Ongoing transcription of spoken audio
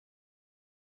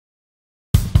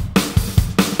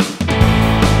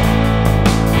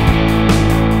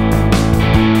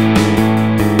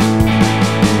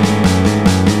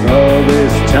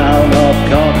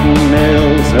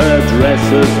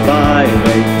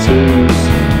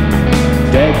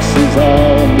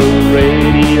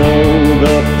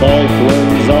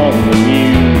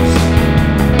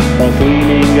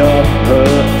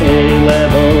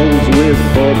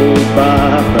simple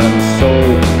bath and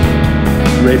soap.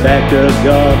 Rebecca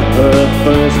got her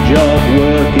first job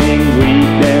working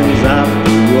weekends at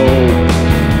the rope.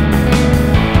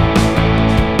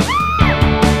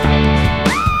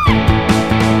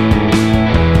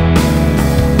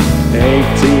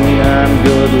 And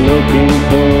good looking,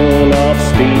 full of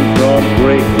steam from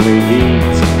brickly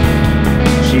heat.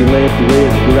 She lived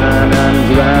with Gran and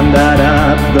Grandad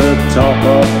at the top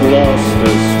of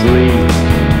Gloucester Street.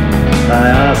 I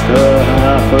asked her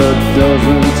half a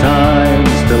dozen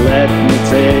times to let me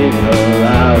take her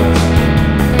out.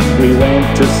 We went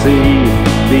to see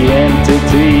the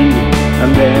entity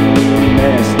and then we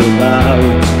messed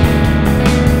about.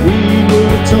 We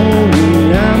were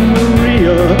Tony and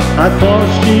Maria, I thought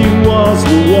she was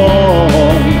the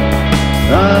one.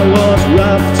 I was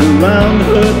wrapped around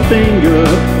her finger,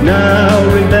 now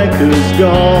Rebecca's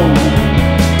gone.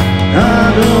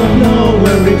 I don't know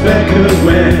where Rebecca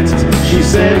went. She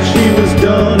said she was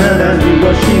done and I knew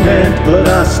what she meant, but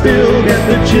I still get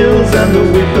the chills and the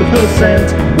whiff of her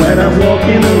scent when I'm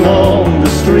walking along the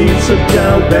streets of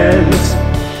Chowbent.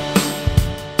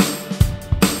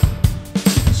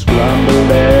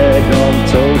 Scrambled egg on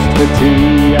toast for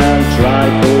tea and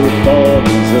trifle for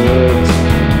dessert.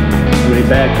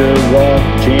 Rebecca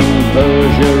watching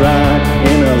Bergerac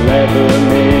in a leather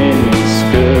mini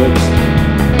skirt.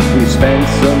 We spent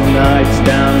some nights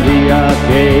down the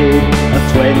arcade, a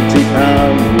 £20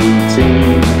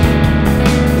 routine,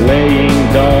 playing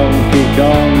Donkey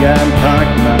Kong and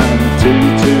Pac-Man,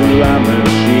 2-2 a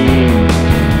machine.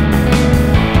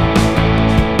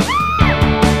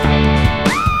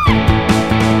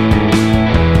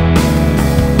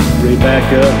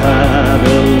 Rebecca had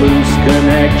a loose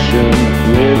connection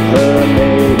with her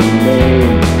maiden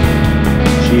name.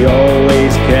 She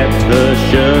always kept her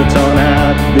shirt on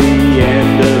at the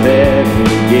end of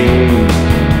every game.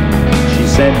 She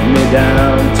sent me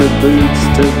down to Boots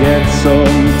to get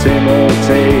some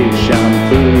Timotei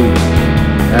shampoo,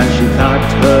 and she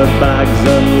packed her bags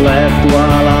and left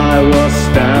while I was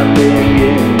standing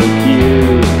in the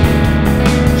queue.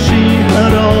 She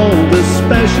had all the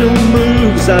special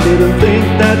moves, I didn't think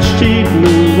that she'd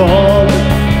move on.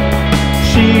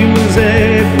 She was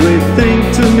everything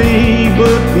to me,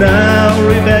 but now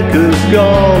Rebecca's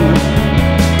gone.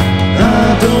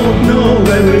 I don't know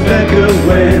where Rebecca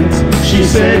went. She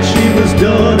said she was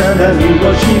done and I knew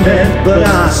what she meant, but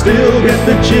I still get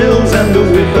the chills and the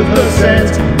whiff of her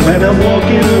scent when I'm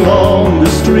walking along the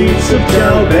streets of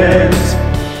Chowbent.